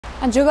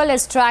And Jugal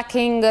is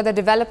tracking the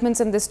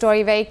developments in this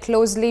story very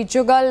closely.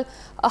 Jugal,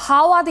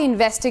 how are the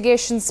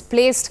investigations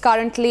placed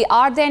currently?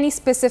 Are there any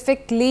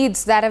specific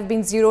leads that have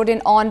been zeroed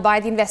in on by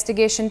the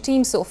investigation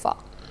team so far?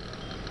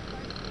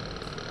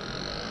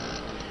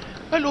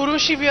 Well,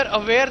 Urvashi, we are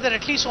aware that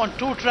at least on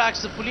two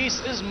tracks, the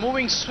police is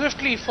moving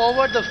swiftly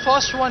forward. The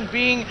first one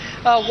being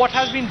what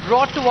has been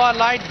brought to our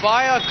light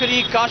by our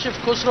colleague Kashif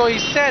Khusro. He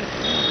said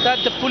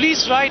that the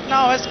police right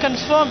now has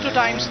confirmed 2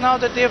 times now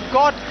that they've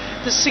got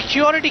the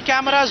security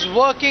cameras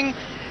working,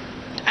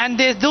 and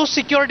those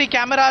security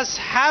cameras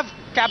have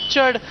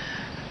captured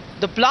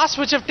the blasts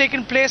which have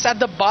taken place at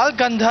the Bal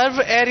Gandharv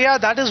area.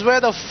 That is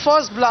where the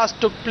first blast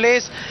took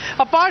place.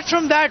 Apart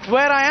from that,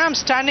 where I am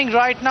standing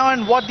right now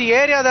and what the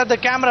area that the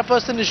camera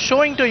person is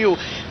showing to you,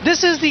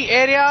 this is the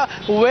area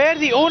where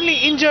the only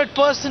injured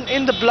person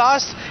in the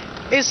blast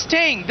is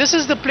staying. This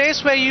is the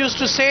place where he used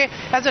to stay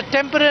as a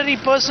temporary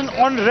person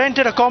on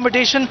rented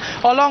accommodation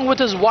along with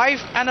his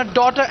wife and a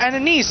daughter and a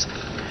niece.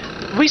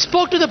 We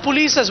spoke to the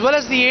police as well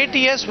as the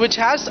ATS, which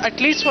has, at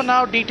least for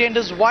now, detained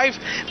his wife.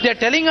 They're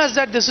telling us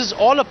that this is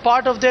all a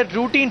part of their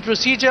routine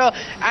procedure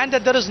and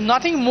that there is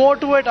nothing more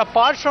to it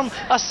apart from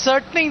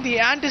ascertaining the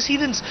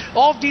antecedents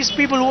of these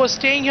people who are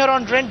staying here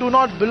on rent do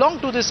not belong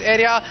to this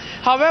area.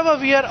 However,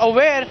 we are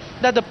aware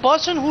that the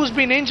person who's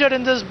been injured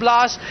in this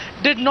blast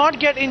did not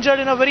get injured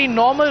in a very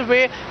normal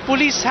way.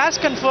 Police has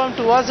confirmed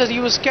to us that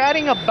he was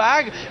carrying a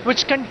bag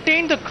which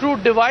contained the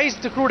crude device,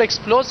 the crude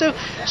explosive.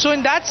 So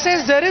in that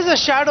sense, there is a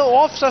shadow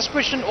of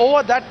suspicion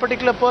over that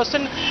particular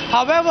person.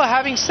 However,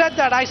 having said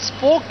that, I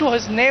spoke to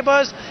his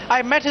neighbors,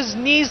 I met his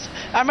niece,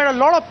 I met a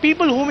lot of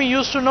people whom he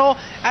used to know,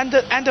 and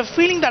the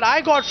feeling that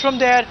I got from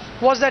there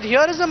was that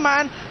here is a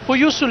man who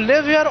used to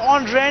live here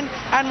on rent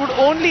and would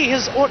only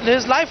his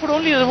life would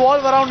only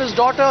revolve around his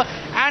daughter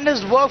and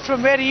his work,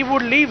 from where he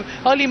would leave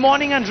early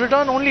morning and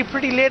return only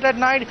pretty late at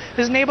night.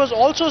 His neighbors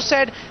also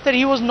said that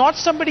he was not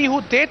somebody who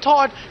they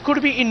thought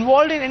could be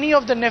involved in any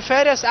of the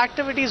nefarious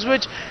activities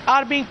which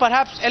are being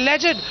perhaps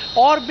alleged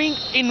or being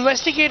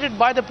investigated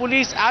by the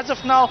police as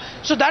of now.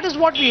 So that is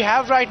what we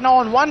have right now.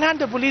 On one hand,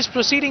 the police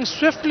proceeding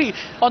swiftly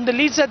on the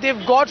leads that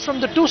they've got from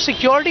the 2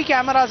 security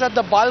cameras at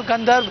the Bal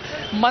Gandharv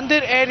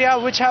Mandir area,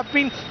 which have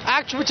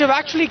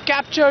actually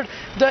captured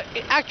the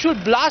actual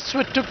blasts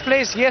which took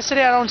place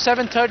yesterday around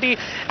 7:30.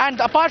 And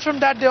apart from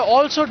that, they're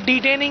also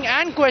detaining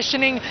and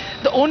questioning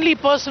the only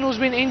person who's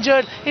been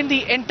injured in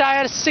the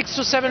entire 6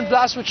 to 7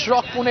 blasts which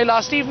rocked Pune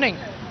last evening.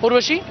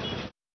 Urvashi?